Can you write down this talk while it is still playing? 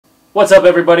What's up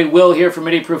everybody, Will here from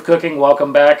Idiot-Proof Cooking,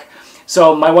 welcome back.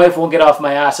 So my wife won't get off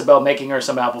my ass about making her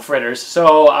some apple fritters,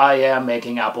 so I am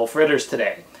making apple fritters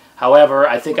today. However,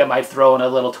 I think I might throw in a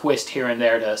little twist here and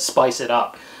there to spice it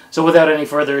up. So without any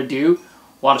further ado,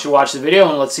 why don't you watch the video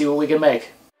and let's see what we can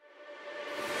make.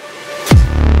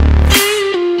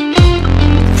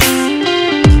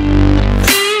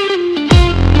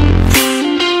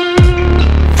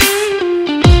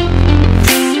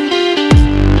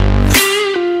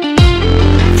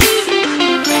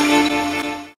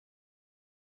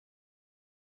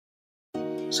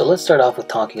 So let's start off with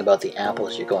talking about the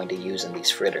apples you're going to use in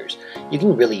these fritters. You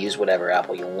can really use whatever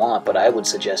apple you want, but I would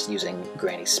suggest using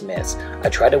Granny Smiths. I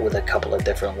tried it with a couple of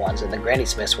different ones, and the Granny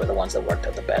Smiths were the ones that worked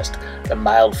out the best. The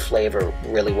mild flavor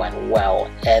really went well,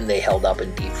 and they held up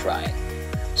in deep frying.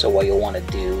 So what you'll want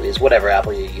to do is whatever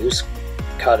apple you use,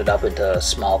 cut it up into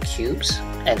small cubes,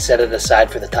 and set it aside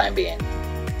for the time being.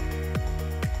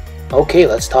 Okay,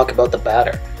 let's talk about the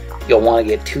batter. You'll want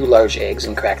to get 2 large eggs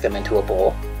and crack them into a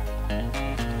bowl.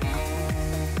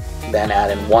 Then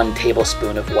add in 1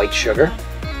 tablespoon of white sugar.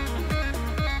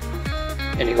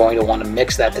 And you're going to want to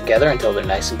mix that together until they're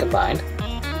nice and combined.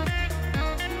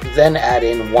 Then add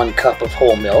in 1 cup of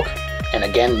whole milk, and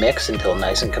again mix until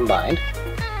nice and combined.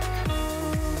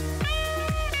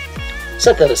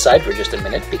 Set that aside for just a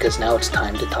minute because now it's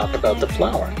time to talk about the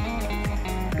flour.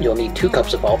 You'll need 2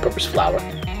 cups of all-purpose flour,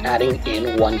 adding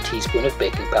in 1 teaspoon of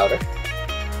baking powder,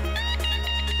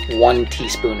 1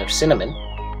 teaspoon of cinnamon,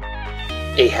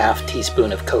 a half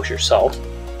teaspoon of kosher salt,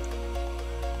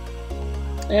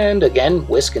 and again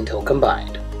whisk until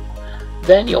combined.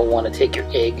 Then you'll want to take your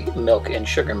egg, milk, and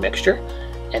sugar mixture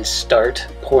and start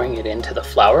pouring it into the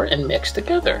flour and mix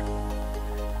together.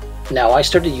 Now I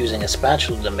started using a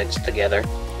spatula to mix together,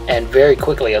 and very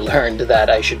quickly I learned that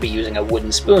I should be using a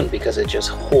wooden spoon because it just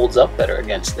holds up better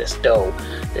against this dough.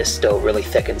 This dough really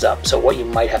thickens up, so what you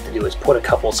might have to do is put a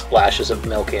couple splashes of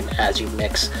milk in as you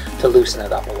mix to loosen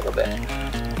it up a little bit.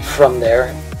 From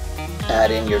there,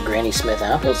 add in your Granny Smith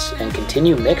apples and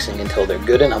continue mixing until they're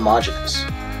good and homogeneous.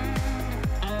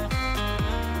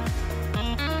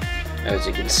 As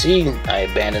you can see, I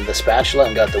abandoned the spatula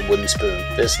and got the wooden spoon.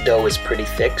 This dough is pretty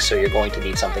thick, so you're going to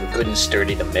need something good and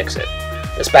sturdy to mix it.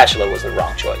 The spatula was the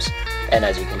wrong choice. And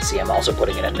as you can see, I'm also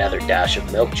putting in another dash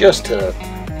of milk just to,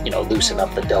 loosen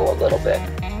up the dough a little bit.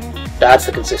 That's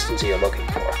the consistency you're looking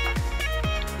for.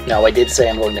 Now I did say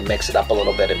I'm going to mix it up a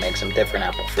little bit and make some different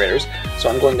apple fritters, so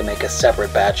I'm going to make a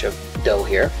separate batch of dough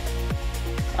here.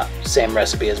 Same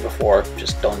recipe as before,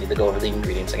 just don't need to go over the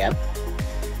ingredients again.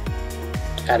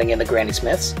 Adding in the Granny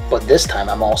Smiths, but this time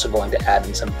I'm also going to add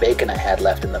in some bacon I had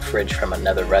left in the fridge from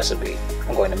another recipe.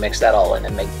 I'm going to mix that all in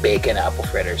and make bacon apple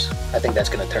fritters. I think that's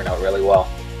going to turn out really well.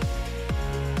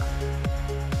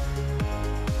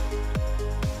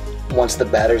 Once the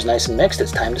batter's nice and mixed,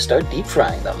 it's time to start deep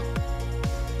frying them.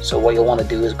 So what you'll want to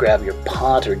do is grab your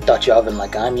pot or Dutch oven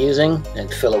like I'm using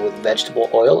and fill it with vegetable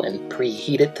oil and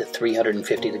preheat it to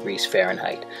 350 degrees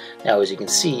Fahrenheit. Now as you can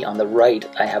see on the right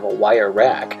I have a wire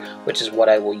rack, which is what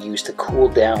I will use to cool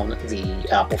down the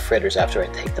apple fritters after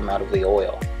I take them out of the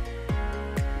oil.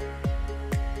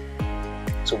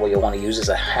 So what you'll want to use is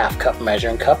a ½ cup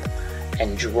measuring cup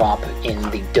and drop in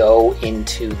the dough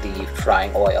into the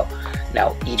frying oil.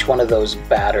 Now each one of those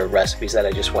batter recipes that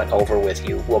I just went over with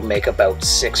you will make about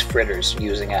 6 fritters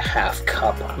using a ½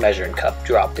 cup measuring cup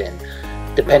dropped in.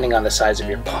 Depending on the size of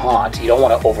your pot, you don't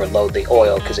want to overload the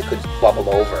oil because it could bubble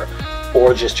over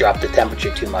or just drop the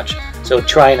temperature too much. So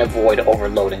try and avoid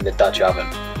overloading the Dutch oven.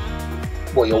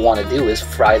 What you'll want to do is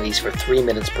fry these for 3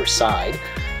 minutes per side.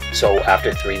 So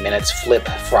after 3 minutes, flip,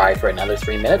 fry for another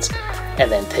 3 minutes,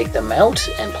 and then take them out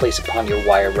and place upon your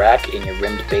wire rack in your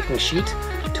rimmed baking sheet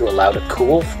to allow to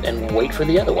cool and wait for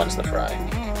the other ones to fry.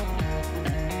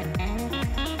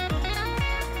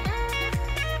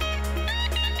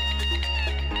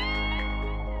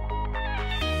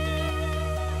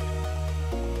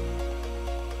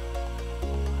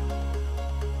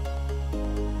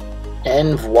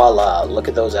 And voila, look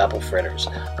at those apple fritters.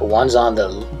 The ones on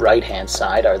the right hand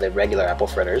side are the regular apple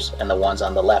fritters, and the ones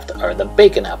on the left are the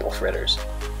bacon apple fritters.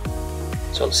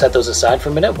 So set those aside for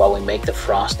a minute while we make the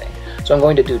frosting. So I'm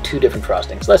going to do 2 different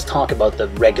frostings. Let's talk about the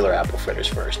regular apple fritters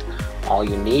first. All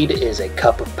you need is a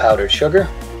cup of powdered sugar,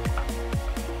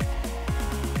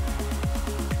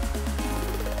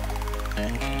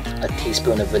 a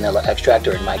teaspoon of vanilla extract,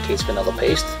 or in my case vanilla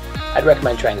paste. I'd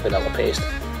recommend trying the vanilla paste.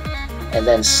 And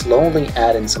then slowly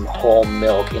add in some whole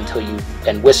milk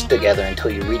and whisk together until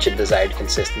you reach a desired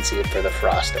consistency for the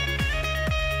frosting.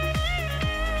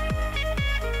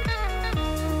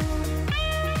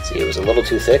 See, it was a little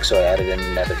too thick, so I added in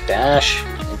another dash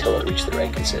until it reached the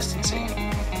right consistency.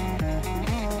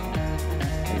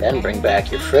 And then bring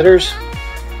back your fritters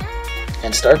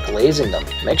and start glazing them.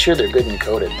 Make sure they're good and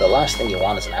coated. The last thing you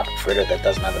want is an apple fritter that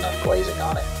doesn't have enough glazing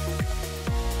on it.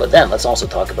 But then let's also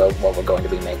talk about what we're going to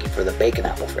be making for the bacon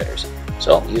apple fritters.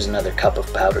 So use another cup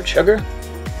of powdered sugar,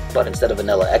 but instead of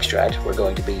vanilla extract, we're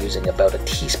going to be using about a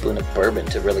teaspoon of bourbon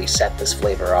to really set this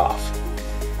flavor off.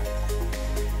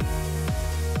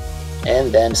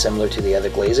 And then, similar to the other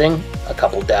glazing, a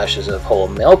couple dashes of whole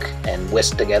milk and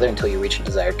whisk together until you reach a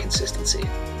desired consistency.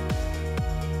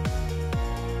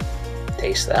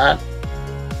 Taste that.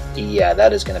 Yeah,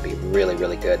 that is going to be really,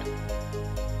 really good.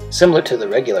 Similar to the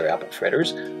regular apple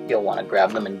fritters, you'll want to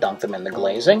grab them and dunk them in the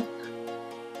glazing.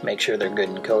 Make sure they're good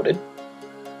and coated.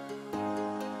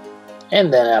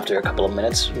 And then after a couple of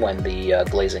minutes, when the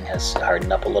glazing has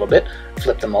hardened up a little bit,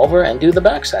 flip them over and do the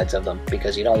back sides of them,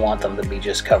 because you don't want them to be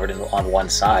just covered on one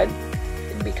side.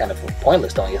 It'd be kind of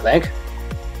pointless, don't you think?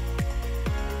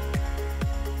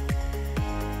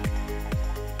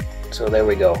 So there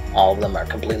we go. All of them are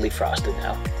completely frosted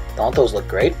now. Don't those look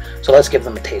great? So let's give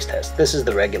them a taste test. This is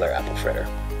the regular apple fritter.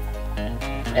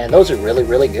 And those are really,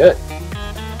 really good.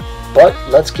 But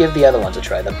let's give the other ones a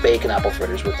try, the bacon apple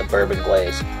fritters with the bourbon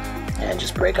glaze. And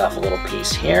just break off a little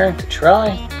piece here to try.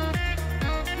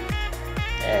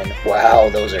 And wow,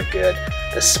 those are good.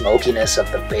 The smokiness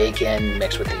of the bacon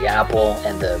mixed with the apple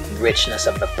and the richness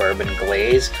of the bourbon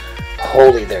glaze.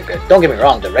 Holy, they're good. Don't get me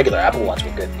wrong, the regular apple ones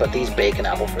were good, but these bacon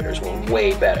apple fritters were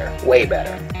way better, way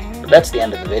better. But that's the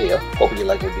end of the video. Hope you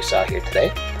liked what you saw here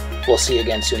today. We'll see you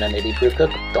again soon on Indie Proof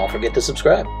Cook. Don't forget to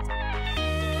subscribe.